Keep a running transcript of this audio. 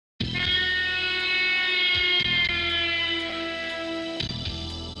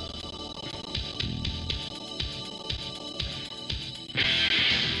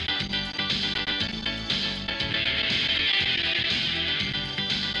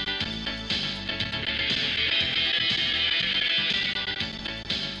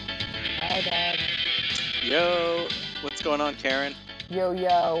Yo, what's going on, Karen? Yo,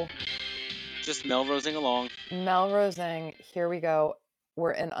 yo. Just Melrosing along. Melrosing, here we go.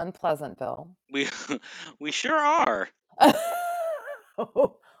 We're in Unpleasantville. We we sure are.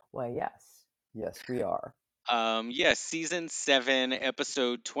 Well, yes. Yes, we are. Yes, season 7,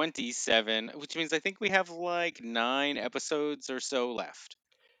 episode 27, which means I think we have like 9 episodes or so left.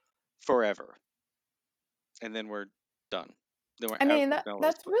 Forever. And then we're done. Then we're I out mean, of that Melrose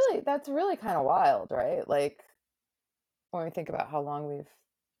that's Place. really kind of wild, right? Like when we think about how long we've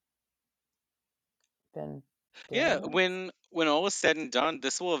been Yeah, doing this. when all is said and done,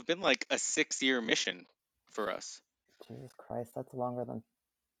 this will have been like a 6-year mission for us. Jesus Christ, that's longer than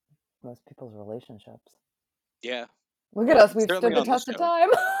most people's relationships. Yeah. Look at Well, us, we've certainly stood the on this test of show. time.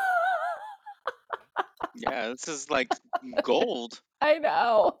 Yeah, this is like gold. I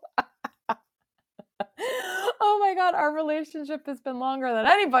know. Oh my God, our relationship has been longer than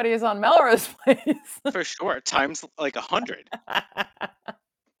anybody's on Melrose Place. For sure. Times like 100.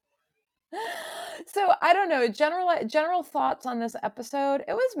 So I don't know. General thoughts on this episode.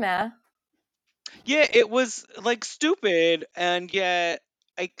 It was meh. Yeah, it was like stupid, and yet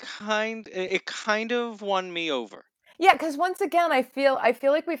it kind of won me over. Yeah, because once again, I feel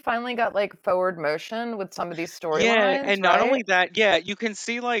like we finally got like forward motion with some of these Yeah, storylines, and not right? only that, yeah, you can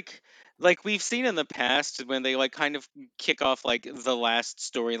see like we've seen in the past when they like kind of kick off like the last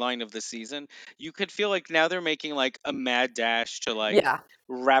storyline of the season, you could feel like now they're making like a mad dash to like Yeah.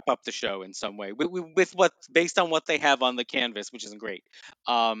 wrap up the show in some way with what based on what they have on the canvas, which isn't great.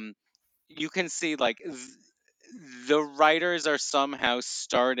 Um, you can see like the writers are somehow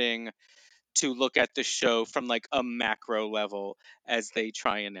starting to look at the show from like a macro level as they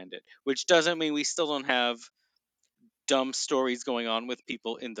try and end it, which doesn't mean we still don't have dumb stories going on with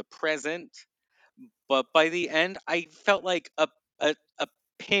people in the present, but by the end I felt like a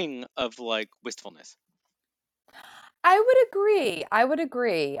ping of like wistfulness. I would agree. I would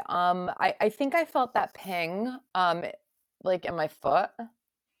agree. I think I felt that ping, like in my foot.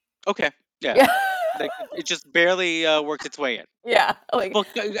 Okay, yeah, Yeah. like it just barely worked its way in. Yeah. Like, Well,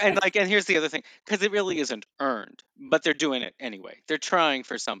 and here's the other thing, because it really isn't earned, but they're doing it anyway. They're trying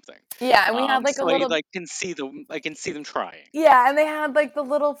for something. yeah, and we had like a So I little like I can see them trying. yeah, and they had like the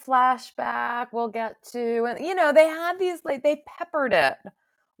little flashback we'll get to, and they had these like they peppered it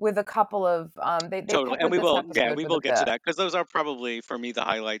with a couple of they Totally, and peppered this we episode with will a get to bit. that because those are probably for me the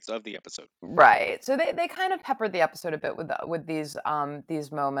highlights of the episode. Right. So they kind of peppered the episode a bit with these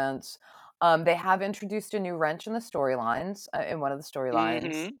moments. They have introduced a new wrench in the storylines in one of the storylines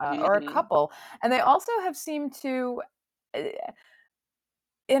Mm-hmm. or a Mm-hmm. couple, and they also have seemed to, uh,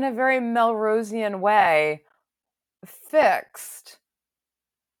 in a very Melrosian way, fixed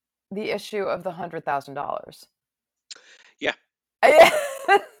the issue of the $100,000. Yeah,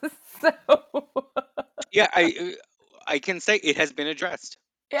 So yeah. I can say it has been addressed.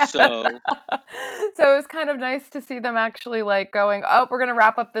 yeah. So So it was kind of nice to see them actually like going, oh, we're gonna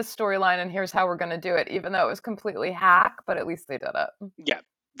wrap up this storyline and here's how we're gonna do it, even though it was completely hack, but at least they did it. yeah,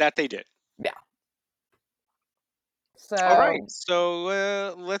 that they did. Yeah. All right, So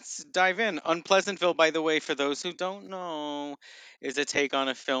so let's dive in. Unpleasantville, by the way, for those who don't know, is a take on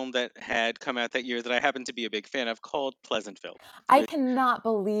a film that had come out that year that I happen to be a big fan of called Pleasantville. I With cannot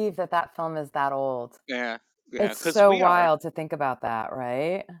believe that that film is that old. yeah, yeah, It's because so we are. wild to think about that,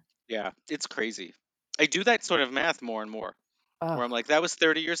 right? Yeah, it's crazy. I do that sort of math more and more, where Oh, I'm like, that was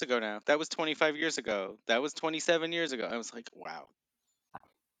 30 years ago now. That was 25 years ago. That was 27 years ago. I was like, wow,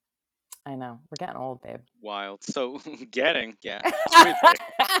 I know. We're getting old, babe. wild. So yeah, seriously,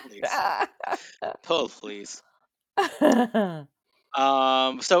 please, oh please.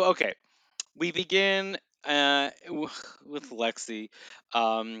 So okay, we begin with Lexi.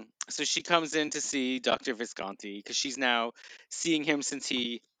 So she comes in to see Dr. Visconti because she's now seeing him since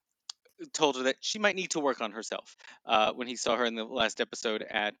he told her that she might need to work on herself when he saw her in the last episode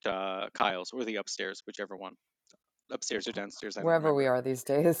at Kyle's or the upstairs, whichever one, upstairs or downstairs, I don't Wherever we remember. are these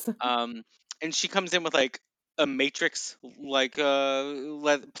days. Um, and she comes in with like a Matrix like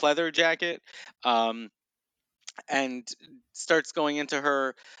pleather jacket, um, and starts going into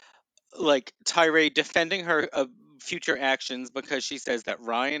her like tirade defending her future actions because she says that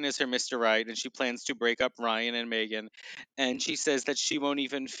Ryan is her Mr. Right and she plans to break up Ryan and Megan, and she says that she won't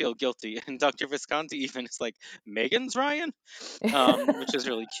even feel guilty, and Dr. Visconti even is like, Megan's Ryan, which is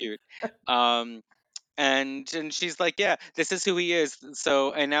really cute. um and she's like, yeah, this is who he is,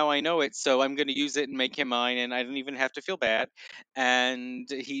 so and now I know it, so I'm going to use it and make him mine, and I don't even have to feel bad. And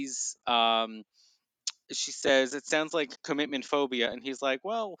he's she says it sounds like commitment phobia, and he's like,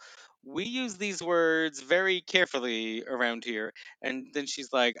 well, we use these words very carefully around here. And then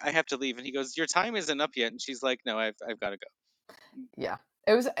she's like, I have to leave. And he goes, your time isn't up yet. And she's like, no, I've got to go. Yeah.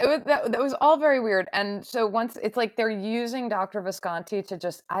 That was all very weird, and so once it's like they're using Dr. Visconti to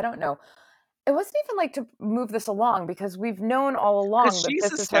just I don't know. It wasn't even like to move this along because we've known all Because along that she's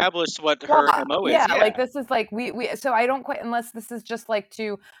this is like established what her plot. MO is. Yeah, Yeah. like this is like we so I don't quite unless this is just like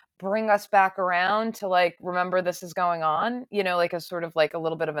to bring us back around to like remember this is going on, like a sort of like a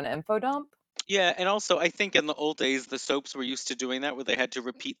little bit of an info dump. Yeah, and also I think in the old days the soaps were used to doing that where they had to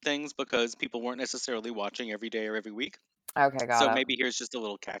repeat things because people weren't necessarily watching every day or every week. Okay, got So it. maybe here's just a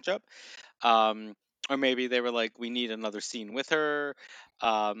little catch up. Um, or maybe they were like, we need another scene with her.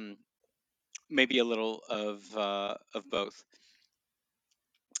 Um, maybe a little of both.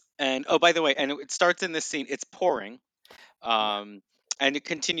 And oh, by the way, and it starts in this scene. It's pouring. Yeah. Um, and it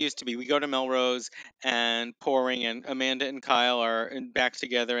continues to be. We go to Melrose and pouring, and Amanda and Kyle are back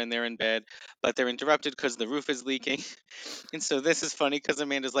together and they're in bed, but they're interrupted because the roof is leaking. And so this is funny because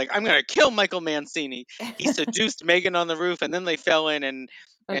Amanda's like, "I'm gonna kill Michael Mancini. He seduced Megan on the roof, and then they fell in, And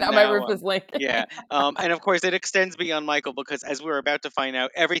and now my now, roof is leaking. yeah." And of course, it extends beyond Michael because, as we're about to find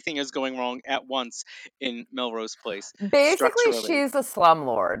out, everything is going wrong at once in Melrose Place Basically, structurally. she's a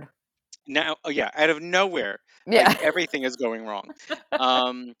slumlord. Now, oh yeah, out of nowhere, Yeah. like everything is going wrong.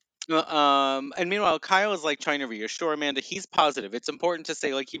 Um, and meanwhile, Kyle is like trying to reassure Amanda. He's positive. It's important to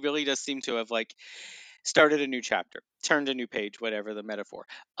say, like, he really does seem to have like started a new chapter, turned a new page, whatever the metaphor.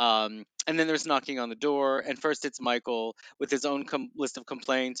 And then there's knocking on the door, and first it's Michael with his own list of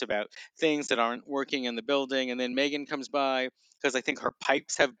complaints about things that aren't working in the building, and then Megan comes by because I think her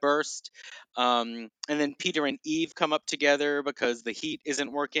pipes have burst. And then Peter and Eve come up together because the heat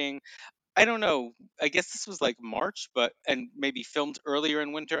isn't working. I don't know. I guess this was like March, but and maybe filmed earlier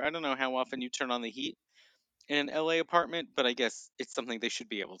in winter. I don't know how often you turn on the heat in an LA apartment, but I guess it's something they should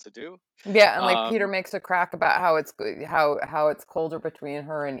be able to do. Yeah, and like Um, Peter makes a crack about how how it's colder between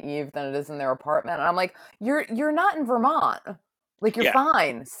her and Eve than it is in their apartment. And I'm like, you're not in Vermont. Like you're yeah,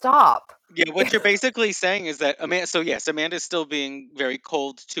 fine. Stop. yeah. What you're basically saying is that Amanda. So yes, Amanda's still being very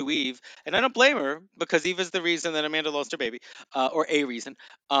cold to Eve, and I don't blame her because Eve is the reason that Amanda lost her baby, or a reason.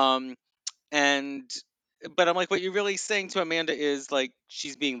 Um, and but I'm like, what you're really saying to Amanda is like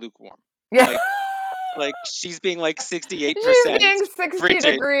she's being lukewarm. Yeah. Like she's being like She's 68% being 60 frigid.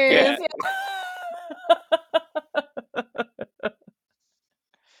 Yeah. degrees.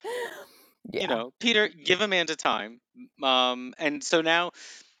 Yeah. Peter, give Amanda time. And so now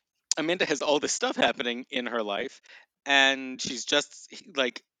Amanda has all this stuff happening in her life, and she's just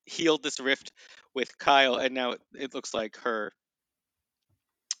like healed this rift with Kyle, and now it looks like her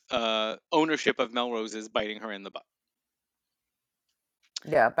ownership of Melrose is biting her in the butt.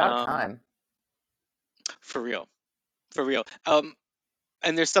 Yeah, about Um, time. for real, for real.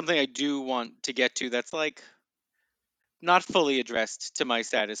 And there's something I do want to get to that's like not fully addressed to my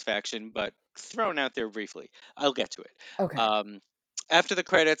satisfaction, but thrown out there briefly. I'll get to it. Okay. Um, After the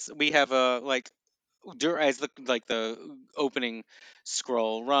credits, we have a like as the opening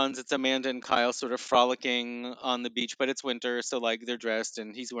scroll runs, it's Amanda and Kyle sort of frolicking on the beach, but it's winter, so like they're dressed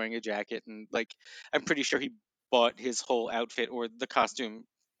and he's wearing a jacket and like I'm pretty sure he bought his whole outfit or the costume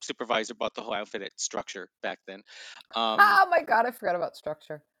supervisor bought the whole outfit at Structure back then. Um, Oh my god, I forgot about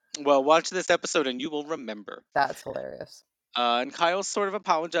structure. well, watch this episode and you will remember. That's hilarious. And Kyle sort of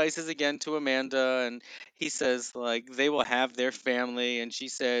apologizes again to Amanda, and he says like they will have their family, and she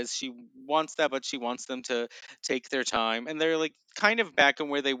says she wants that, but she wants them to take their time, and they're like kind of back in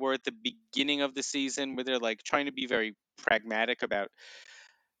where they were at the beginning of the season, where they're like trying to be very pragmatic about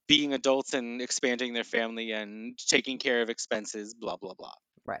being adults and expanding their family and taking care of expenses, blah blah blah.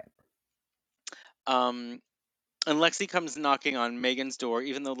 Right. Um, and Lexi comes knocking on Megan's door,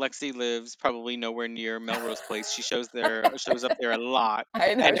 even though Lexi lives probably nowhere near Melrose Place. She shows up there a lot,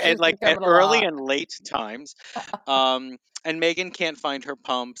 I know and she's like been at coming a early lot. and late times. Um, and Megan can't find her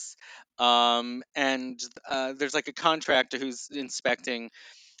pumps. And there's like a contractor who's inspecting.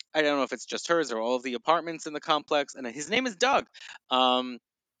 I don't know if it's just hers or all of the apartments in the complex, and his name is Doug. Um,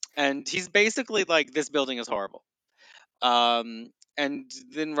 and he's basically like, this building is horrible. Um, and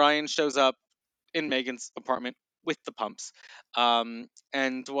then Ryan shows up in Megan's apartment with the pumps.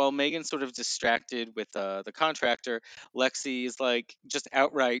 And while Megan's sort of distracted with the contractor, Lexi is like just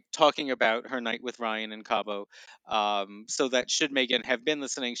outright talking about her night with Ryan and Cabo. So that should Megan have been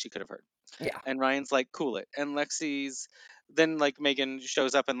listening, she could have heard. Yeah. And Ryan's like, cool it. And then like Megan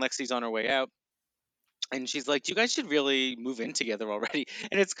shows up and Lexi's on her way out. And she's like, you guys should really move in together already.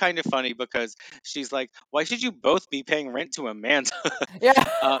 And it's kind of funny because she's like, why should you both be paying rent to Amanda? Yeah.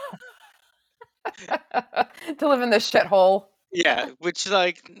 uh, To live in this shithole. Yeah, which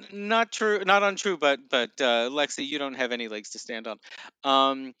like not true, not untrue, but Lexi, you don't have any legs to stand on.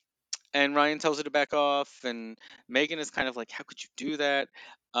 Um, and Ryan tells her to back off, and Megan is kind of like, "How could you do that?"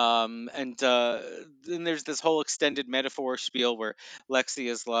 And then there's this whole extended metaphor spiel where Lexi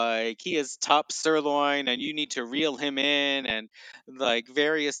is like, "He is top sirloin, and you need to reel him in," and like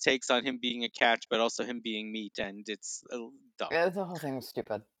various takes on him being a catch, but also him being meat, and it's dumb. The whole thing was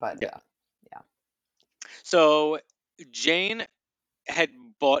stupid, but Yeah. yeah, yeah. So Jane had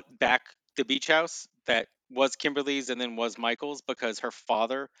bought back the beach house that was Kimberly's and then was Michael's because her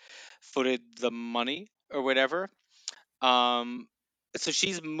father footed the money or whatever. Um, so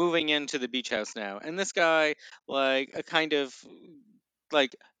she's moving into the beach house now, and this guy, like a kind of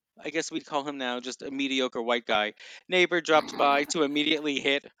like I guess we'd call him now just a mediocre white guy. Neighbor drops by to immediately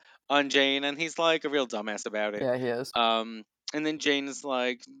hit on Jane, and he's like a real dumbass about it. Yeah, he is. Um, and then Jane is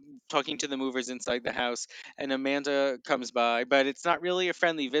like talking to the movers inside the house, and Amanda comes by, but it's not really a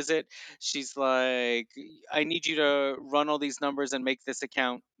friendly visit. She's like, "I need you to run all these numbers and make this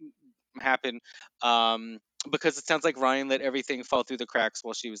account happen." Um, because it sounds like Ryan let everything fall through the cracks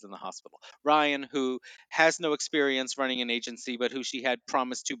while she was in the hospital. Ryan, who has no experience running an agency, but who she had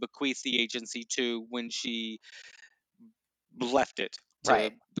promised to bequeath the agency to when she left it to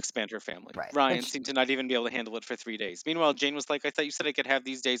Right, expand her family. right. Ryan seemed to not even be able to handle it for 3 days. Meanwhile, Jane was like, "I thought you said I could have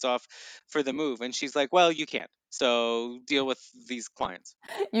these days off for the move." And she's like, "Well, you can't. So deal with these clients."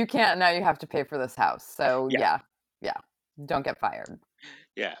 You can't now. You have to pay for this house. So Yeah, yeah, yeah. Don't get fired.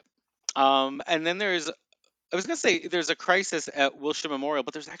 yeah. And then I was gonna say there's a crisis at Wilshire Memorial,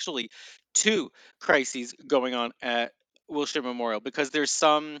 but there's actually two crises going on at Wilshire Memorial because there's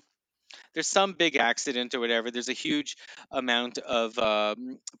some big accident or whatever. There's a huge amount of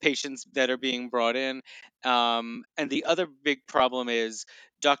patients that are being brought in, and the other big problem is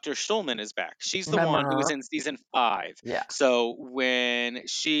Dr. Schulman is back. She's the one who was Remember? in season 5. Yeah. So when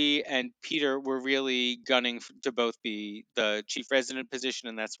she and Peter were really gunning to both be the chief resident position,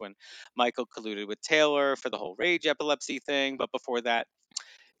 and that's when Michael colluded with Taylor for the whole rage epilepsy thing. But before that,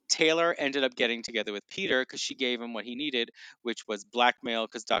 Taylor ended up getting together with Peter because she gave him what he needed, which was blackmail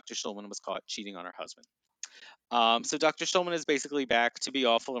because Dr. Schulman was caught cheating on her husband. So Dr. Schulman is basically back to be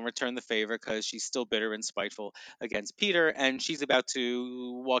awful and return the favor because she's still bitter and spiteful against Peter, and she's about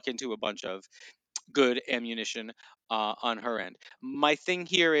to walk into a bunch of good ammunition on her end. My thing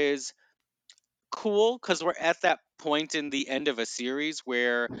here is cool because we're at that point in the end of a series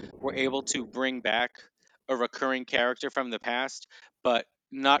where we're able to bring back a recurring character from the past, but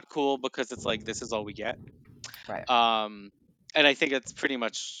not cool because it's like this is all we get. Right. Um, and I think it's pretty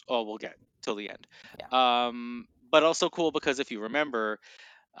much all we'll get till the end. Yeah. But also cool because if you remember,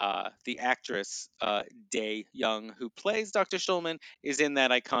 the actress Day Young, who plays Dr. Schulman, is in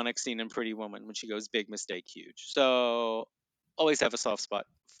that iconic scene in Pretty Woman when she goes big mistake, huge. So always have a soft spot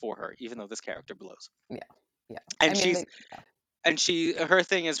for her, even though this character blows. Yeah. Yeah. I And mean, she's they, yeah. and her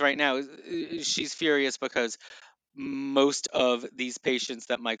thing is right now she's furious because most of these patients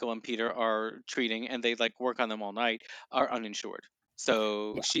that Michael and Peter are treating, and they like work on them all night, are uninsured.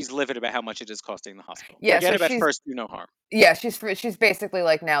 So Yeah. she's livid about how much it is costing the hospital. Yeah. Forget So about she's first, do no harm. yeah she's basically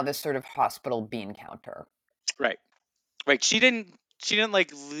like now this sort of hospital bean counter. Right, right. She didn't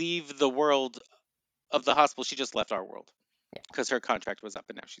like leave the world of the hospital. She just left our world Yeah. because her contract was up,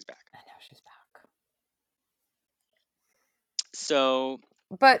 and now she's back. And now she's back. So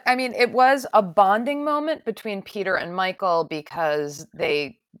But I mean, it was a bonding moment between Peter and Michael because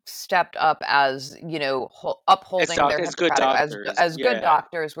they stepped up as, upholding their it's good Hippocratic doctors. as good Yeah,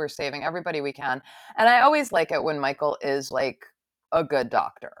 doctors. We're saving everybody we can. And I always like it when Michael is like a good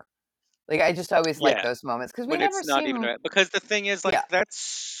doctor. Like I just always like yeah. those moments because we When never it's see not even him. because the thing is like Yeah,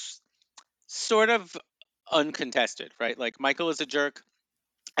 that's sort of uncontested, right? Like Michael is a jerk,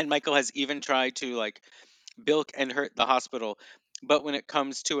 and Michael has even tried to like bilk and hurt the hospital, but when it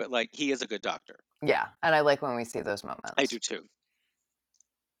comes to it, like he is a good doctor. yeah. And I like when we see those I do moments. too.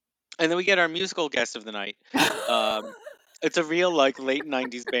 And then we get our musical guest of the night. Um, it's a real like late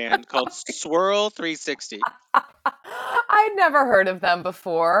 '90s band called Swirl 360. I'd never heard of them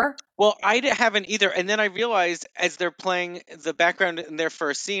before. Well, haven't either. And then I realized as they're playing the background in their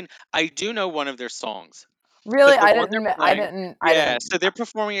first scene, I do know one of their songs. Really, Because the one they're I playing, didn't, I yeah, didn't. so they're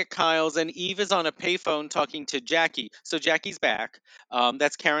performing at Kyle's, and Eve is on a payphone talking to Jackie. So Jackie's back.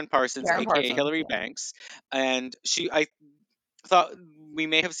 That's Karen Parsons, Karen aka Parsons. Hillary Yeah. Banks, and I thought we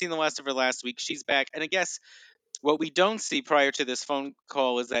may have seen the last of her last week. She's back, and I guess what we don't see prior to this phone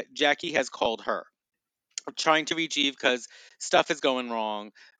call is that Jackie has called her, trying to reach Eve because stuff is going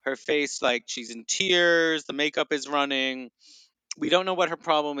wrong. Her face, like she's in tears. The makeup is running. We don't know what her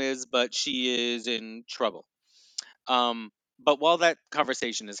problem is, but she is in trouble. Um, But while that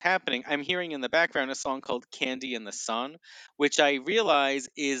conversation is happening, I'm hearing in the background a song called Candy in the Sun, which I realize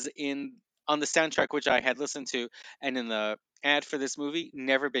is in on the soundtrack which I had listened to and in the ad for this movie,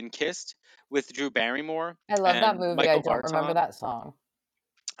 Never Been Kissed, with Drew Barrymore I love that and movie, I Michael don't remember Vartan. that song.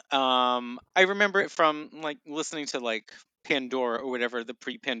 I remember it from like listening to like Pandora or whatever the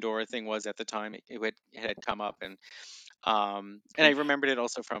pre-Pandora thing was at the time. It had come up, and I remembered it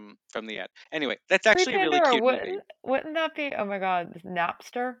also from the ad. Anyway, that's actually a really Pre-Pandora, cute movie. wouldn't that be, oh my god,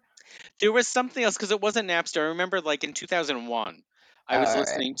 Napster? There was something else because it wasn't Napster. I remember like in 2001, I was Alright,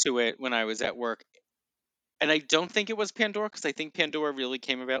 listening to it when I was at work, and I don't think it was Pandora because I think Pandora really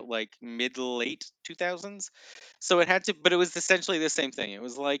came about like mid late 2000s. So it had to, but it was essentially the same thing. It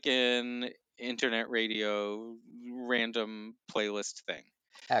was like an internet radio random playlist thing.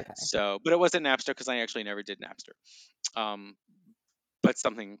 okay. So, but it wasn't Napster because I actually never did Napster. Um, but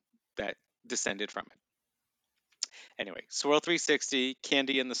something that descended from it. Anyway, Swirl 360,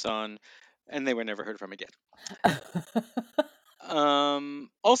 Candy in the Sun, and they were never heard from again.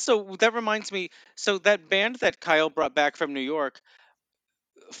 Also, that reminds me. So that band that Kyle brought back from New York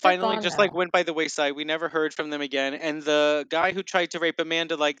They're finally gone just like now. went by the wayside. We never heard from them again. And the guy who tried to rape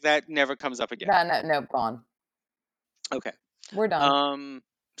Amanda, like that, never comes up again. No, no, gone. Okay. We're done. Um.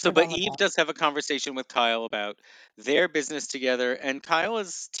 So, We're but done with Eve that. does have a conversation with Kyle about their business together, and Kyle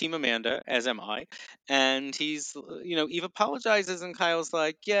is Team Amanda, as am I. And Eve apologizes, and Kyle's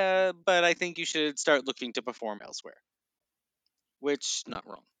like, "Yeah, but I think you should start looking to perform elsewhere," which not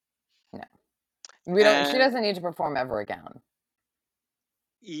wrong. No. We don't she And doesn't need to perform ever again.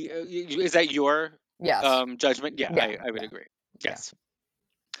 is that your Yes. judgment? Yeah, Yeah, I would yeah, agree. yeah. Yes.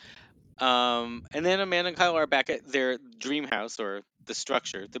 And then Amanda and Kyle are back at their dream house, or the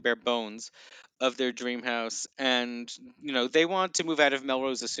structure, the bare bones of their dream house, and they want to move out of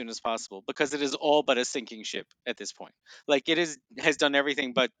Melrose as soon as possible because it is all but a sinking ship at this point. Like it has done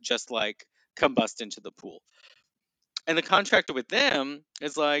everything but just like combust into the pool. And the contractor with them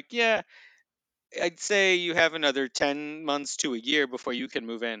is like, yeah, I'd say you have another 10 months to a year before you can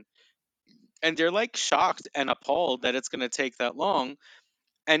move in. And they're like shocked and appalled that it's going to take that long,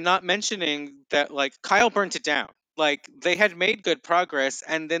 and not mentioning that like Kyle burnt it down. Like they had made good progress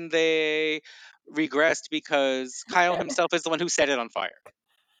and then they regressed because Kyle himself is the one who set it on fire.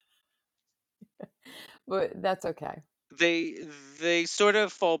 But that's okay. They they sort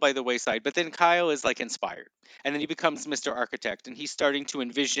of fall by the wayside, but then Kyle is like inspired. And then he becomes Mr. Architect and he's starting to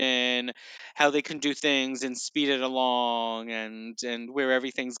envision how they can do things and speed it along and where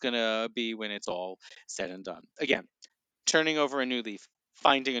everything's going to be when it's all said and done. Again, turning over a new leaf,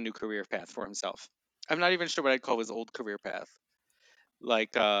 finding a new career path for himself. I'm not even sure what I'd call his old career path. Like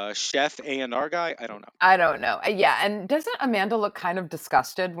chef A&R guy? I don't know. I don't know. Yeah, and doesn't Amanda look kind of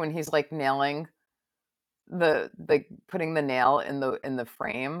disgusted when he's like nailing the putting the nail in the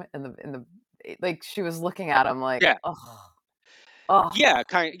frame in the like she was looking at him like, Yeah. oh, oh, Yeah,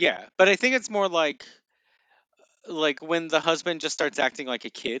 but I think it's more like when the husband just starts acting like a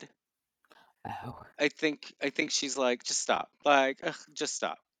kid. oh. I think she's like just stop. Like ugh, just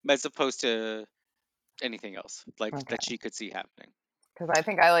stop. As opposed to anything else like that Okay. she could see happening. Because I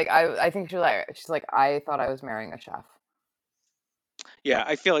think she's like I thought I was marrying a chef. Yeah,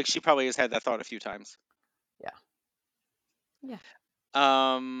 I feel like she probably has had that thought a few times. Yeah.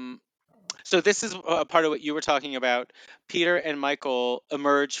 Yeah. Um So this is a part of what you were talking about. Peter and Michael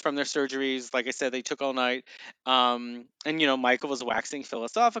emerged from their surgeries. Like I said, they took all night. And Michael was waxing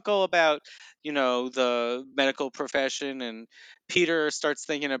philosophical about the medical profession, and Peter starts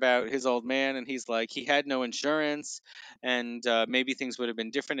thinking about his old man, and he's like, he had no insurance, and maybe things would have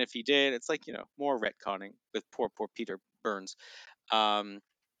been different if he did. It's like more retconning with poor Peter Burns. Um,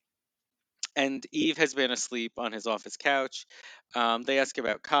 and Eve has been asleep on his office couch. They ask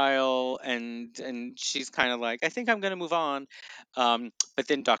about Kyle, and she's kind of like, "I think I'm gonna move on." But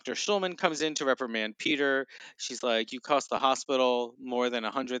then Dr. Schulman comes in to reprimand Peter. She's like, "You cost the hospital more than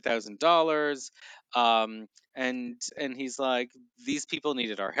 $100,000." And he's like, "These people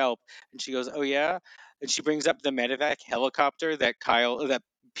needed our help." And she goes, "Oh yeah." And she brings up the medevac helicopter that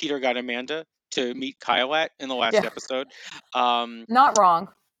Peter got Amanda to meet Kyle at in the last Yeah. episode. Um, Not wrong.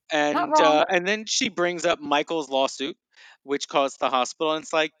 Not and wrong. uh, and then she brings up Michael's lawsuit, which caused the hospital. And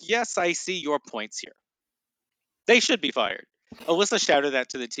it's like, yes, I see your points here. They should be fired. Alyssa shouted that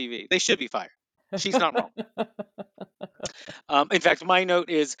to the TV. They should be fired. She's not wrong. In fact, my note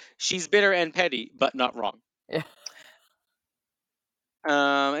is she's bitter and petty, but not wrong. Yeah.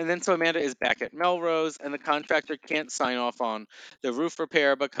 And then so Amanda is back at Melrose, and the contractor can't sign off on the roof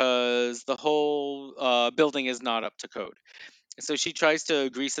repair because the whole building is not up to code. So she tries to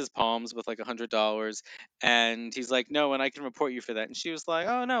grease his palms with like $100, and he's like, "No, and I can report you for that." And she was like,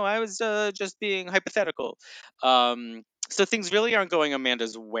 "Oh no, I was just being hypothetical." So things really aren't going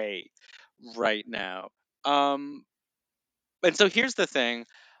Amanda's way right now. Um, and so here's the thing: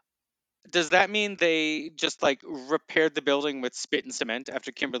 does that mean they just like repaired the building with spit and cement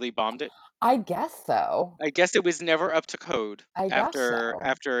after Kimberly bombed it? I guess so. I guess it was never up to code I guess so.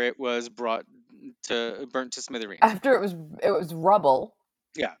 after it was brought to burnt to smithereens. After it was rubble,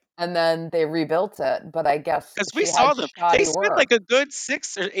 Yeah. and then they rebuilt it, but I guess Because we she had saw them. They shoddy spent work. like a good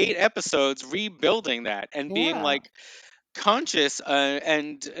 6 or 8 episodes rebuilding that and being Yeah. like conscious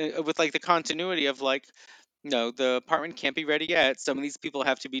and with like the continuity of like, no, the apartment can't be ready yet. Some of these people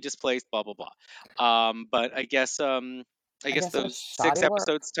have to be displaced. Blah blah blah. But I I guess guess it was those six shoddy work.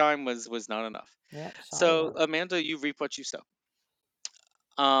 episodes time was not enough. Yep, shoddy So work. Amanda, you reap what you sow.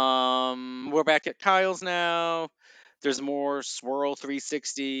 We're back at Kyle's now. There's more Swirl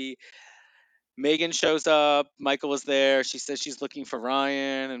 360. Megan shows up. Michael is there. She says she's looking for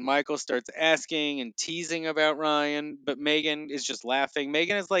Ryan, and Michael starts asking and teasing about Ryan, but Megan is just laughing.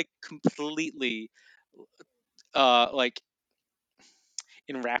 Megan is like completely like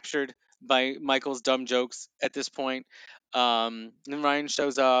enraptured by Michael's dumb jokes at this point. And Ryan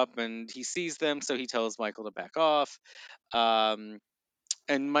shows up and he sees them, so he tells Michael to back off. Um,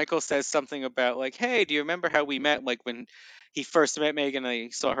 and Michael says something about like, "Hey, do you remember how we met? Like when he first met Megan, I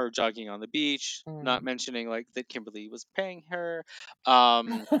saw her jogging on the beach." Not Mm. mentioning like that Kimberly was paying her.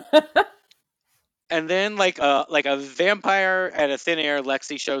 Um, and then like a vampire out of thin air,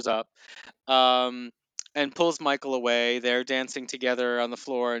 Lexi shows up um, and pulls Michael away. They're dancing together on the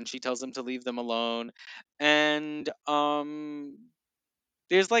floor, and she tells him to leave them alone. And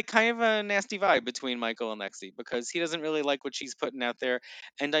there's like kind of a nasty vibe between Michael and Lexi because he doesn't really like what she's putting out there,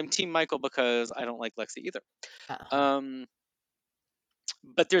 and I'm Team Michael because I don't like Lexi either. Uh-huh. Um,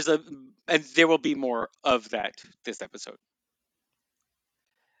 but and there will be more of that this episode.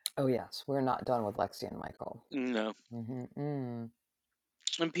 Oh yes, we're not done with Lexi and Michael. No. Mm-hmm.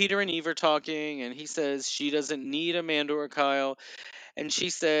 And Peter and Eve are talking, and he says she doesn't need Amanda or Kyle, and she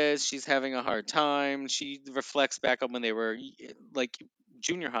says she's having a hard time. She reflects back on when they were like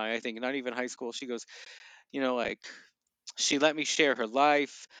junior high, I think, not even high school. She goes, like she let me share her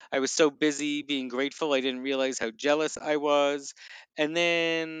life. I was so busy being grateful, I didn't realize how jealous I was. And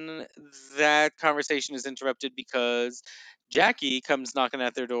then that conversation is interrupted because Jackie comes knocking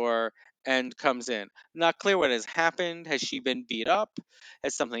at their door and comes in. Not clear what has happened. Has she been beat up?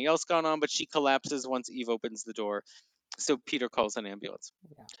 Has something else gone on? But she collapses once Eve opens the door. So Peter calls an ambulance.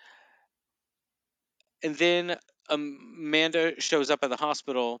 Yeah. And then Amanda shows up at the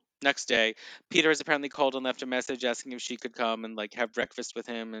hospital next day. Peter has apparently called and left a message asking if she could come and like have breakfast with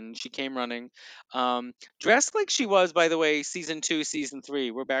him, and she came running, dressed like she was, by the way, season 2, season 3.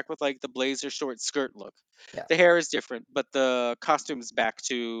 We're back with like the blazer short skirt look. Yeah. The hair is different, but the costume's back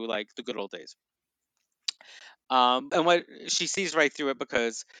to like the good old days. And what she sees right through it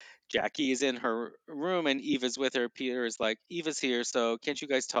because Jackie is in her room and Eva's with her. Peter is like, Eva's here, so can't you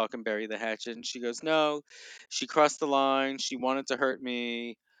guys talk and bury the hatchet? And she goes, no, she crossed the line. She wanted to hurt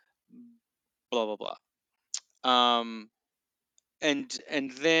me. Blah blah blah. Um, and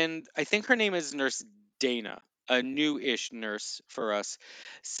then I think her name is Nurse Dana, a new-ish nurse for us,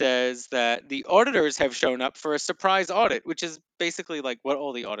 says that the auditors have shown up for a surprise audit, which is basically like what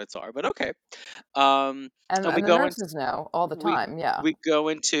all the audits are. But okay. Um, And and we and the go into nurses know all the we time. Yeah. we go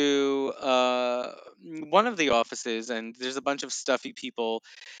into one of the offices, and there's a bunch of stuffy people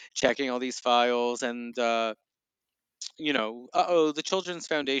checking all these files, and the Children's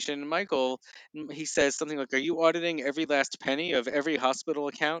Foundation. Michael, he says something like, "Are you auditing every last penny of every hospital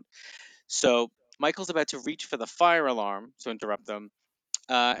account?" So Michael's about to reach for the fire alarm to interrupt them,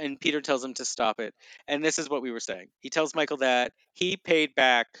 and Peter tells him to stop it. And this is what we were saying. He tells Michael that he paid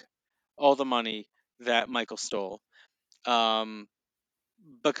back all the money that Michael stole. Um,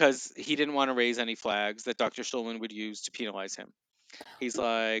 because he didn't want to raise any flags that Dr. Stolman would use to penalize him. He's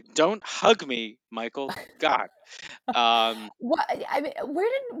like, "Don't hug me, Michael. God." Um, What I mean,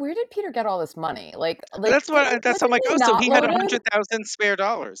 where did Peter get all this money? Like that's didn't what. That's how wasn't my he goes. So not he had loaded? 100,000 spare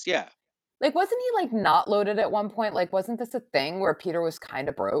dollars. Yeah, Like wasn't he like not loaded at one point? Like wasn't this a thing where Peter was kind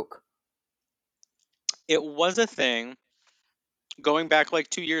of broke? it was a thing going back like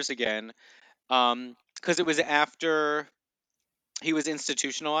 2 years again. Because it was after he was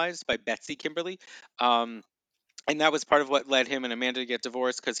institutionalized by Betsy Kimberly. Um, and that was part of what led him and Amanda to get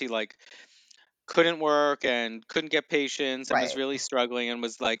divorced because he like couldn't work and couldn't get patients and was Right. really struggling and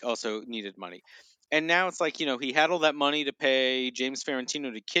was like also needed money. And now it's like, he had all that money to pay James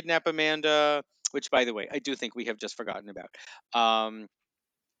Ferrantino to kidnap Amanda. which, by the way, I do think we have just forgotten about. Um,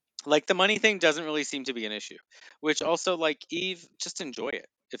 like the money thing doesn't really seem to be an issue, which also, like, Eve, just enjoy it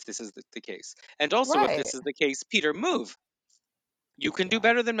if this is the case. And also, if Right. this is the case, Peter, move. You can do Yeah.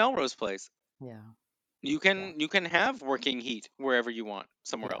 better than Melrose Place. Yeah. You Yeah. can have working heat wherever you want,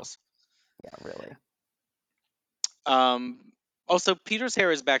 somewhere Yeah. else. Yeah. Really. Um, Also, Peter's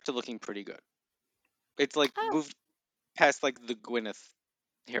hair is back to looking pretty good. It's like Oh, moved past like the Gwyneth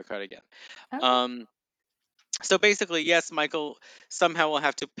haircut again. okay. Um, so basically, yes, Michael somehow will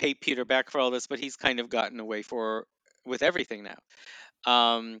have to pay Peter back for all this, but he's kind of gotten away for with everything now.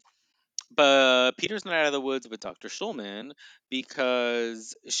 Um, but Peter's not out of the woods with Dr. Schulman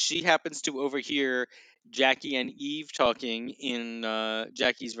because she happens to overhear Jackie and Eve talking in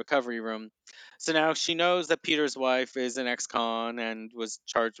Jackie's recovery room. So now she knows that Peter's wife is an ex-con and was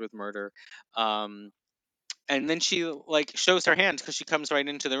charged with murder. Um, and then she like shows her hand because she comes right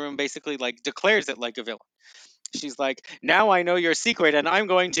into the room, basically like declares it like a villain. She's like, "Now I know your secret, and I'm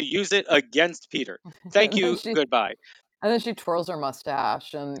going to use it against Peter. Thank And then you. she Goodbye." and then she twirls her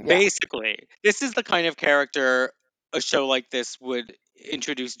mustache and yeah. Basically, this is the kind of character a show like this would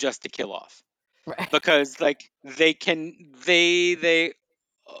introduce just to kill off, Right. because like they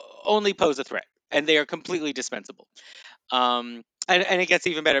only pose a threat and they are completely dispensable. And it gets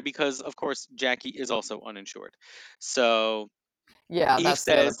even better because of course Jackie is also uninsured. So Yeah, Eve that's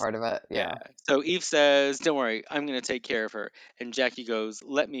the other says, part of it. yeah. Yeah. So Eve says, "Don't worry, I'm going to take care of her." And Jackie goes,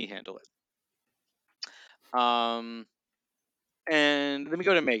 "Let me handle it." And then we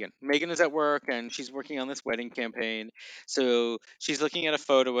go to Megan. Megan is at work and she's working on this wedding campaign. So she's looking at a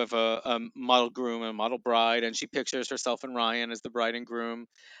photo of a model groom and a model bride, and she pictures herself and Ryan as the bride and groom.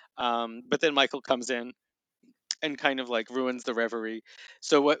 But then Michael comes in and kind of like ruins the reverie.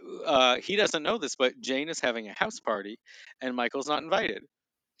 So what he doesn't know this, but Jane is having a house party and Michael's not invited.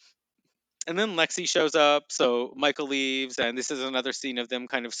 And then Lexi shows up, so Michael leaves, and this is another scene of them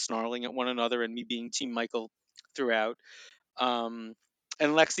kind of snarling at one another and me being Team Michael throughout. Um,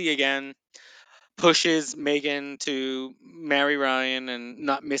 and Lexi again pushes Megan to marry Ryan and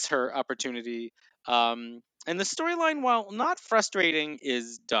not miss her opportunity. And the storyline, while not frustrating,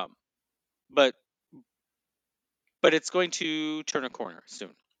 is dumb, but it's going to turn a corner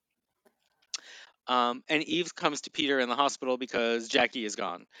soon. And Eve comes to Peter in the hospital because Jackie is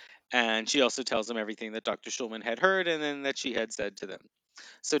gone, and she also tells him everything that Dr. Schulman had heard and then that she had said to them.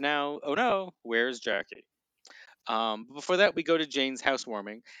 So now, oh no, where's Jackie? But before that, we go to Jane's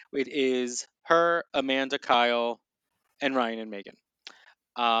housewarming. It is her, Amanda, Kyle, and Ryan and Megan.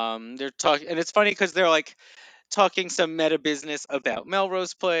 They're talking, and it's funny because they're like talking some meta business about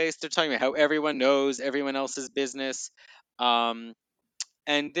Melrose Place. They're talking about how everyone knows everyone else's business. Um,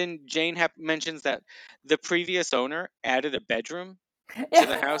 and then Jane mentions that the previous owner added a bedroom to Yeah.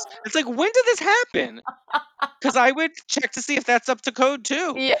 the house. It's like, when did this happen? Because I would check to see if that's up to code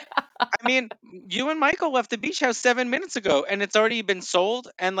too. Yeah. I mean, you and Michael left the beach house 7 minutes ago, and it's already been sold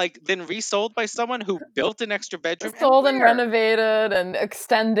and like then resold by someone who built an extra bedroom. And Sold and where? renovated and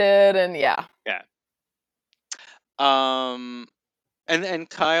extended and yeah. Yeah. Um. And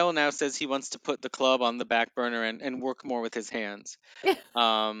Kyle now says he wants to put the club on the back burner and work more with his hands.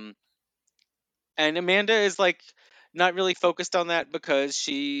 Um. And Amanda is like not really focused on that because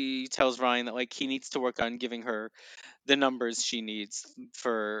she tells Ryan that like he needs to work on giving her the numbers she needs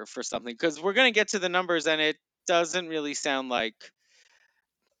for something, because we're gonna get to the numbers and it doesn't really sound like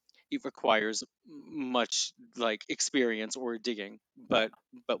it requires much like experience or digging, Yeah.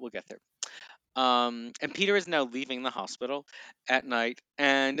 but we'll get there. And Peter is now leaving the hospital at night,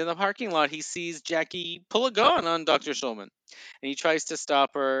 and in the parking lot he sees Jackie pull a gun on Dr. Schulman, and he tries to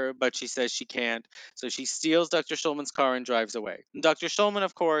stop her, but she says she can't. So she steals Dr. Schulman's car and drives away. And Dr. Schulman,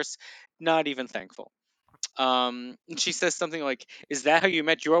 of course, not even thankful. And she says something like, "Is that how you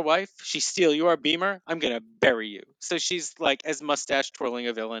met your wife? She steal your Beamer? I'm gonna bury you." So she's like as mustache twirling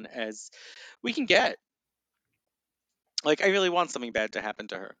a villain as we can get. Like, I really want something bad to happen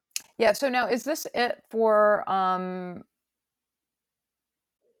to her. Yeah, so now is this it for uh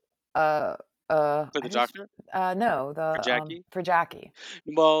For I the just doctor? no, For the Jackie? for Jackie.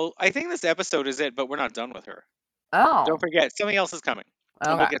 Well, I think this episode is it, but we're not done with her. Don't Oh, forget, something else is coming,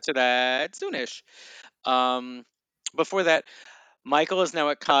 and we'll okay. get to that soonish. Um, Before that, Michael is now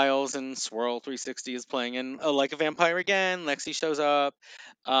at Kyle's, and Swirl 360 is playing. And like a vampire again, Lexi shows up,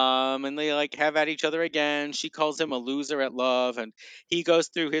 and they like have at each other again. She calls him a loser at love, and he goes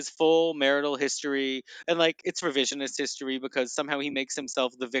through his full marital history, and like it's revisionist history because somehow he makes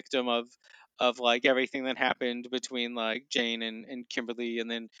himself the victim of like everything that happened between like Jane and Kimberly, and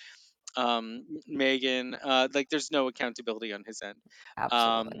then Megan. Like there's no accountability on his end.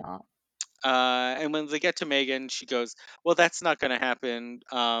 Absolutely Um, not. And when they get to Megan, she goes, "Well, that's not going to happen.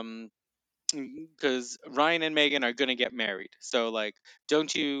 Because Ryan and Megan are going to get married. So, like,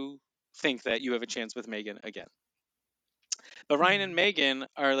 don't you think that you have a chance with Megan again?" But Ryan and Megan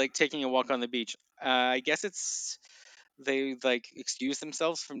are like taking a walk on the beach. I guess it's they like excuse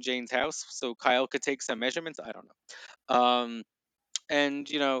themselves from Jane's house so Kyle could take some measurements. I don't know. And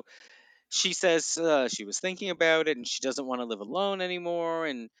she says she was thinking about it and she doesn't want to live alone anymore.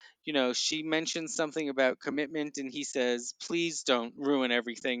 And she mentions something about commitment, and he says, "Please don't ruin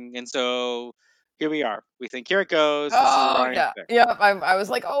everything." And so here we are. We think, here it goes. This is Oh, Ryan's yeah. thing. Yep. I was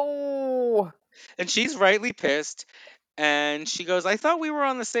like, oh. And she's rightly pissed. And she goes, "I thought we were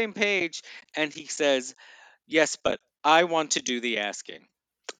on the same page." And he says, "Yes, but I want to do the asking."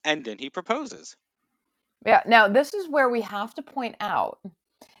 And then he proposes. Yeah. Now, this is where we have to point out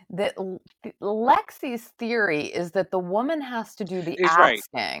that Lexi's theory is that the woman has to do the Is right.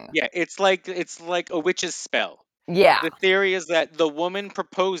 asking. Yeah, it's like a witch's spell. Yeah. The theory is that the woman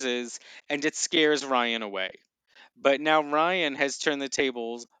proposes and it scares Ryan away. But now Ryan has turned the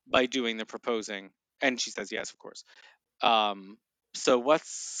tables by doing the proposing. And she says yes, of course. Um, so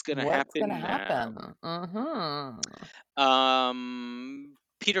what's gonna What's going to happen now? happen? Mm-hmm.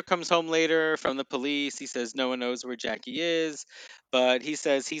 Peter comes home later from the police. He says no one knows where Jackie is, but he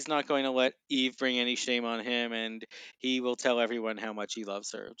says he's not going to let Eve bring any shame on him, and he will tell everyone how much he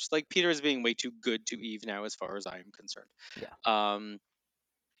loves her. Just like Peter is being way too good to Eve now, as far as I am concerned. Yeah. Um,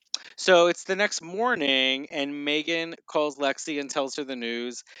 so it's the next morning, and Megan calls Lexi and tells her the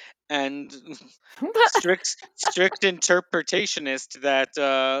news, and strict interpretationist that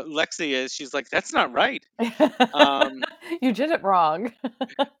Lexi is, she's like, "That's not right." Um, You did it wrong.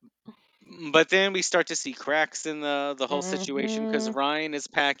 but then we start to see cracks in the whole situation because Mm-hmm. Ryan is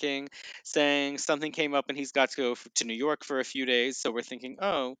packing, saying something came up and he's got to go to New York for a few days. So we're thinking,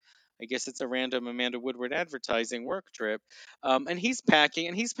 oh, I guess it's a random Amanda Woodward advertising work trip. And he's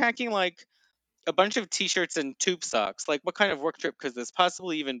packing like a bunch of t-shirts and tube socks. Like, what kind of work trip could this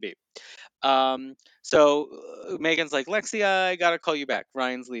possibly even be? So Megan's like, "Lexi, I gotta call you back.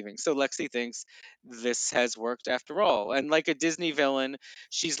 Ryan's leaving." So Lexi thinks this has worked after all. And like a Disney villain,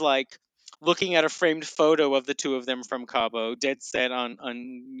 she's like looking at a framed photo of the two of them from Cabo, dead set on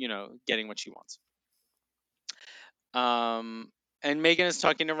getting what she wants. Um, and Megan is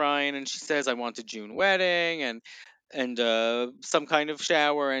talking to Ryan, and she says, "I want a June wedding and some kind of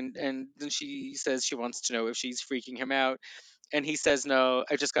shower." And then she says she wants to know if she's freaking him out, and he says, "No,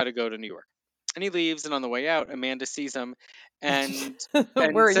 I just got to go to New York." And he leaves, and on the way out, Amanda sees him and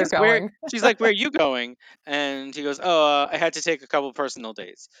Where are you says, "Where?" going? She's like, "Where are you going?" And he goes, "Oh, I had to take a couple personal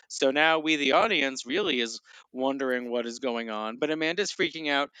days." So now we, the audience, really is wondering what is going on. But Amanda's freaking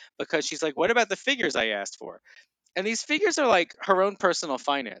out because she's like, "What about the figures I asked for?" And these figures are like her own personal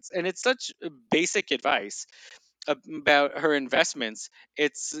finance, and it's such basic advice about her investments.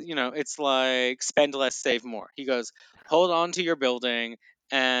 It's like spend less, save more. He goes, hold on to your building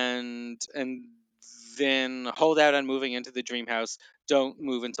and then hold out on moving into the dream house. Don't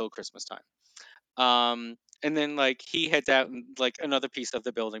move until Christmas time. And then like he heads out and like another piece of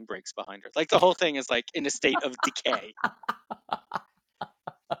the building breaks behind her. Like the whole thing is like in a state of decay.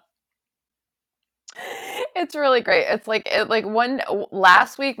 It's really great. It's like one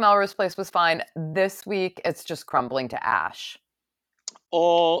last week Melrose Place was fine. This week it's just crumbling to ash.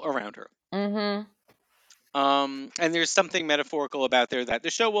 All around her. Mm-hmm. And there's something metaphorical about there that the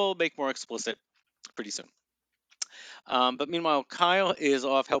show will make more explicit pretty soon. But meanwhile, Kyle is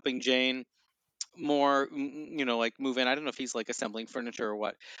off helping Jane more, like move in. I don't know if he's like assembling furniture or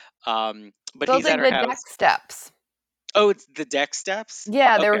what. But he's at Building her the house. deck steps. Oh, it's the deck steps?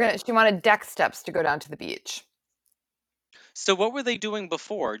 Yeah, Okay. she wanted deck steps to go down to the beach. So what were they doing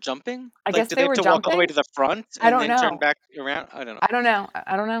before? Jumping? I Like, guess did they they have were to walk all the way jumping. to the front I and don't then turn know. back around? I don't know. I don't know.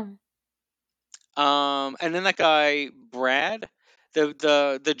 I don't know. And then that guy Brad,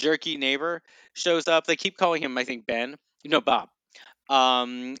 the jerky neighbor, shows up. They keep calling him, I think, Ben. No, Bob.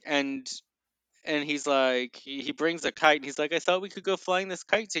 Um, and and he's like, he brings a kite, and he's like, "I thought we could go flying this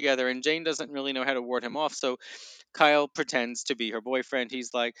kite together." And Jane doesn't really know how to ward him off, so Kyle pretends to be her boyfriend.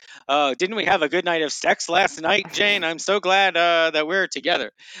 He's like, "Oh, didn't we have a good night of sex last night, Jane? I'm so glad that we're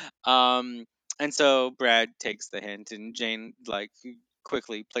together." Um, and so Brad takes the hint, and Jane like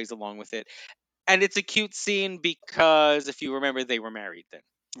quickly plays along with it. And it's a cute scene because if you remember, they were married then.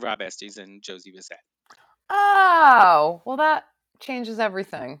 Rob Estes and Josie Bissett. Oh, well, that changes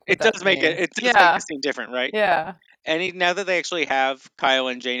everything with It that does make it. scene. It does make the Yeah, scene different, right? yeah. And now that they actually have Kyle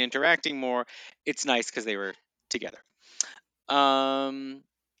and Jane interacting more, it's nice because they were together. Um,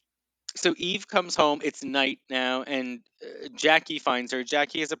 So Eve comes home. It's night now, and Jackie finds her.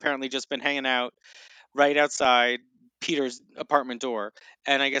 Jackie has apparently just been hanging out right outside Peter's apartment door,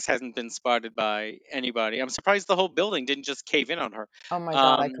 and I guess hasn't been spotted by anybody. I'm surprised the whole building didn't just cave in on her. Oh my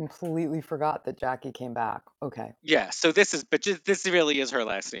god, I Um, completely forgot that Jackie came back. Okay. yeah, so this really is her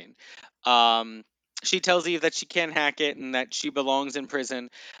last scene. Um, she tells Eve that she can't hack it and that she belongs in prison,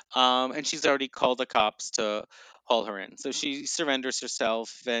 and she's already called the cops to haul her in. So she surrenders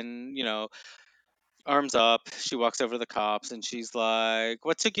herself, and arms up. She walks over to the cops and she's like,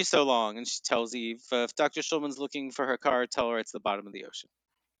 "What took you so long?" And she tells Eve, "If Dr. Schulman's looking for her car, tell her it's the bottom of the ocean."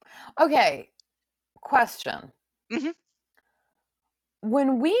 Okay, question. Hmm.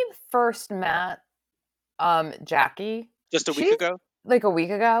 When we first met Jackie, Just a week she's ago. like a week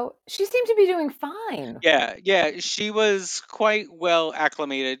ago, she seemed to be doing fine. Yeah, yeah, she was quite well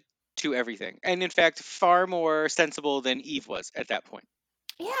acclimated to everything, and in fact, far more sensible than Eve was at that point.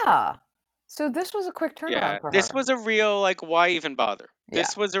 Yeah. So this was a quick Yeah, turnaround for this her. was a real like, why even bother? Yeah.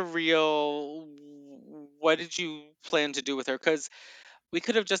 This was a real, what did you plan to do with her? Because we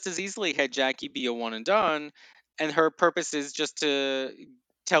could have just as easily had Jackie be a one and done, and her purpose is just to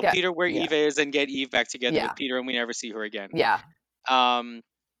tell Get Peter where yeah. Eve is and get Eve back together with Yeah. Peter, and we never see her again. Yeah. Um,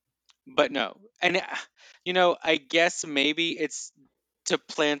 but no, and I guess maybe it's to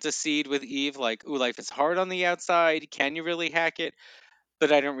plant a seed with Eve, like, ooh, life is hard on the outside. Can you really hack it?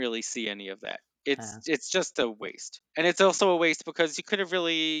 But I don't really see any of that. It's Uh, it's just a waste, and it's also a waste because you could have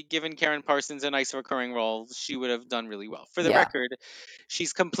really given Karen Parsons a nice recurring role. She would have done really well. For the yeah. record,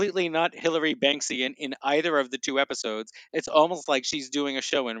 she's completely not Hillary Banksian in either of the two episodes. It's almost like she's doing a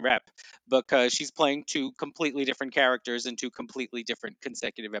show in rep because she's playing two completely different characters in two completely different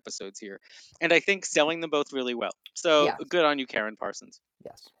consecutive episodes here, and I think selling them both really well. So Yes. good on you, Karen Parsons.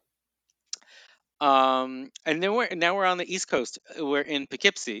 Yes. And then we're on the East Coast. We're in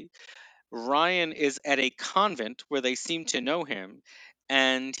Poughkeepsie. Ryan is at a convent where they seem to know him,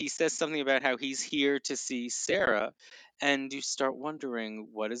 and he says something about how he's here to see Sarah. And you start wondering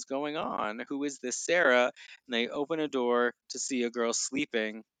what is going on. Who is this Sarah? And they open a door to see a girl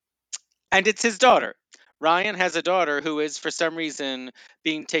sleeping, and it's his daughter. Ryan has a daughter who is, for some reason,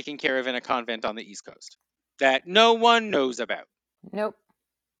 being taken care of in a convent on the East Coast that no one knows about. Nope.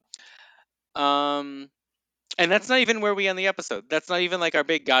 Um, and that's not even where we end the episode. That's not even like our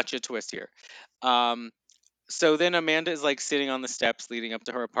big gotcha twist here. Um, So then Amanda is like sitting on the steps leading up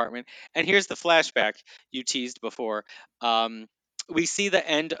to her apartment, and here's the flashback you teased before. Um, we see the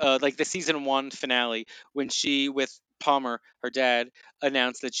end, like the season one finale, when she with Palmer, her dad,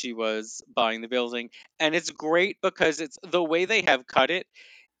 announced that she was buying the building, and it's great because it's the way they have cut it.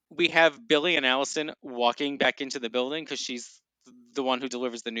 We have Billy and Allison walking back into the building because she's the one who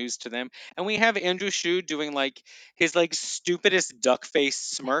delivers the news to them, and we have Andrew Shue doing like his like stupidest duck face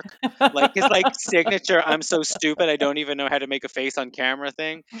smirk, like his like signature "I'm so stupid I don't even know how to make a face on camera"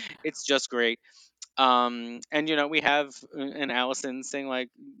 thing. It's just great. And we have an Allison saying like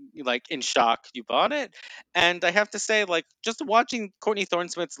in shock, "You bought it?" And I have to say, like, just watching Courtney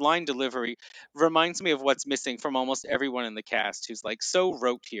Thorne-Smith's line delivery reminds me of what's missing from almost everyone in the cast, who's like so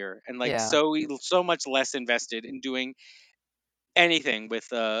rote here and like Yeah. so much less invested in doing anything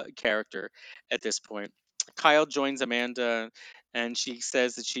with a character at this point. Kyle joins Amanda, and she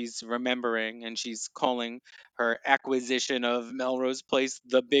says that she's remembering and she's calling her acquisition of Melrose Place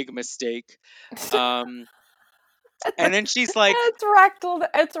the big mistake. Um, and then she's like,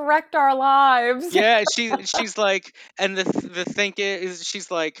 It's wrecked our lives. yeah, she's like, and the thing is,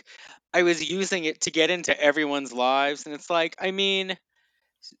 she's like, I was using it to get into everyone's lives, and it's like, I mean,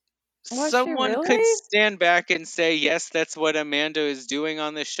 Was she someone could really? stand back and say, yes, that's what Amanda is doing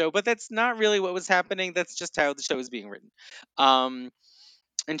on this show, but that's not really what was happening. That's just how the show is being written. Um,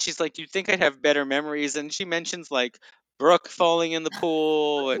 and she's like, you'd think I'd have better memories, and she mentions like Brooke falling in the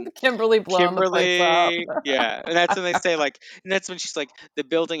pool and Kimberly blowing the place up. Kimberly, yeah, and that's when they say like, and that's when she's like, the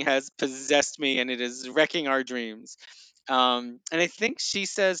building has possessed me and it is wrecking our dreams. And I think she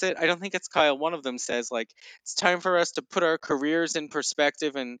says it. I don't think it's Kyle. One of them says like, it's time for us to put our careers in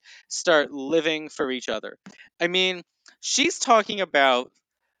perspective and start living for each other. I mean, she's talking about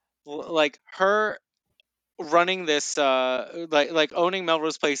like her running this like owning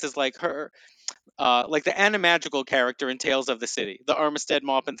Melrose Place is like her like the animagical character in Tales of the City, the Armistead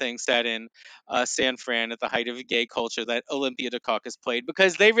Maupin thing set in San Fran at the height of gay culture that Olympia Dukakis played,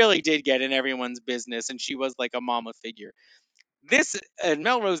 because they really did get in everyone's business, and she was like a mama figure. This and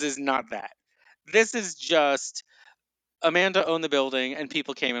Melrose is not that. This is just Amanda owned the building, and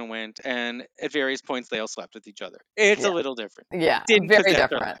people came and went, and at various points they all slept with each other. It's a Yeah. little different. Yeah. Didn't Very possess their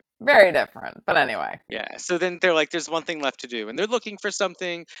different. life. Very different. But anyway. Yeah. So then they're like, there's one thing left to do, and they're looking for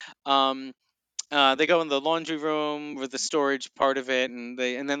something. Um, they go in the laundry room with the storage part of it, and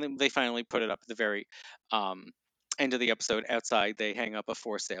then they finally put it up at the very um, end of the episode. Outside, they hang up a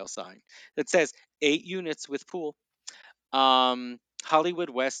for sale sign that says 8 units with pool. Hollywood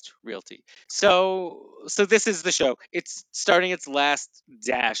West Realty. So this is the show. It's starting its last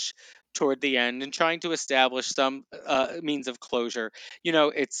dash toward the end and trying to establish some means of closure.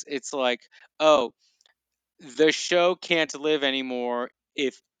 It's like, oh, the show can't live anymore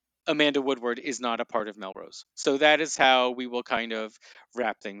if Amanda Woodward is not a part of Melrose. So that is how we will kind of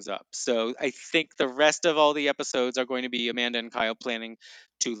wrap things up. So I think the rest of all the episodes are going to be Amanda and Kyle planning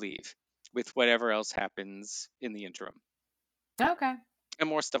to leave with whatever else happens in the interim. Okay. And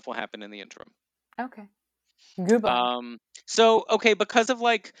more stuff will happen in the interim. Okay. Goodbye. So okay, because of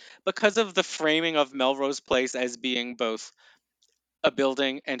the framing of Melrose Place as being both a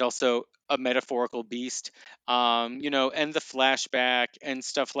building and also a metaphorical beast, and the flashback and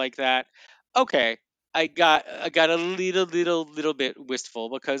stuff like that. Okay, I got a little bit wistful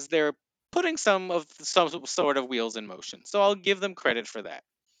because they're putting some sort of wheels in motion. So I'll give them credit for that.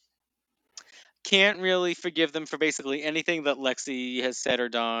 Can't really forgive them for basically anything that Lexi has said or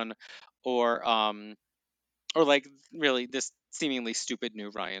done, or like really this seemingly stupid new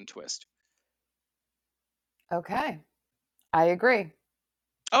Ryan twist. Okay. I agree.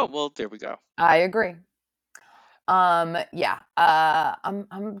 Oh well, there we go. I agree. Yeah.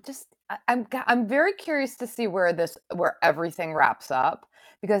 I'm just I'm very curious to see where everything wraps up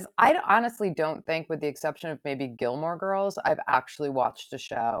because honestly don't think, with the exception of maybe Gilmore Girls, I've actually watched a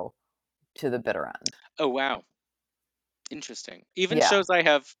show to the bitter end. Oh wow, interesting. Even Yeah. shows I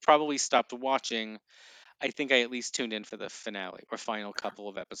have probably stopped watching, I think I at least tuned in for the finale or final couple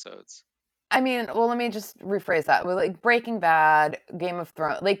of episodes. I mean, well, let me just rephrase that. Well, like Breaking Bad, Game of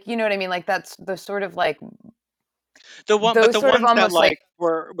Thrones, like you know what I mean? Like that's the sort of like But those the sort of ones that almost like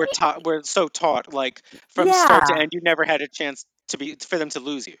like were so taught like from start to yeah. end, you never had a chance for them to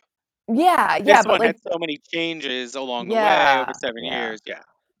lose you. Yeah, yeah, This but one had like so many changes along the way over yeah, 7 years. yeah. Yeah,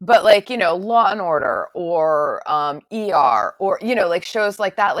 But like, Law and Order or ER or like shows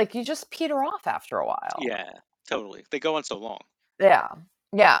like that, like you just peter off after a while. yeah, totally. They go on so long. Yeah.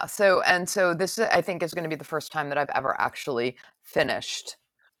 Yeah. So this I think is going to be the first time that I've ever actually finished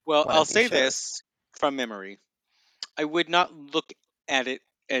Well, one I'll of these say shows. this from memory. I would not look at it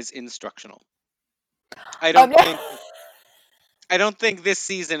as instructional. I don't Yeah. think I don't think this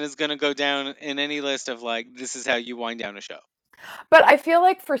season is going to go down in any list of like this is how you wind down a show. But I feel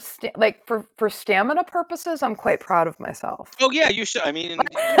like for stamina purposes, I'm quite proud of myself. Oh yeah, you should. I mean,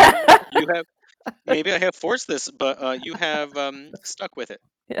 you have maybe I have forced this, but you have stuck with it.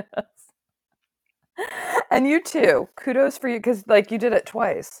 Yes. And you too. Kudos for you because like you did it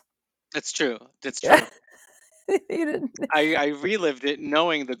twice. That's true. That's Yeah. true. You didn't. I relived it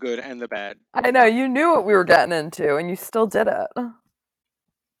knowing the good and the bad. I know you knew what we were getting into, and you still did it.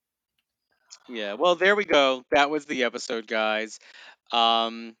 Yeah. Well, there we go. That was the episode, guys.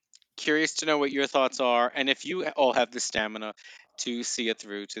 Um, Curious to know what your thoughts are, and if you all have the stamina to see it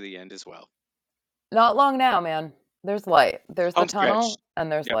through to the end as well. Not long now, man. There's light. There's the Home stretch. tunnel,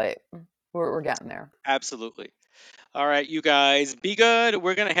 and there's Yep. light. We're getting there. Absolutely. All right, you guys, be good.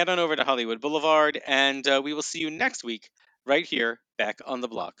 We're going to head on over to Hollywood Boulevard, and we will see you next week right here back on the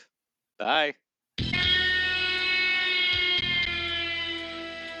block. Bye.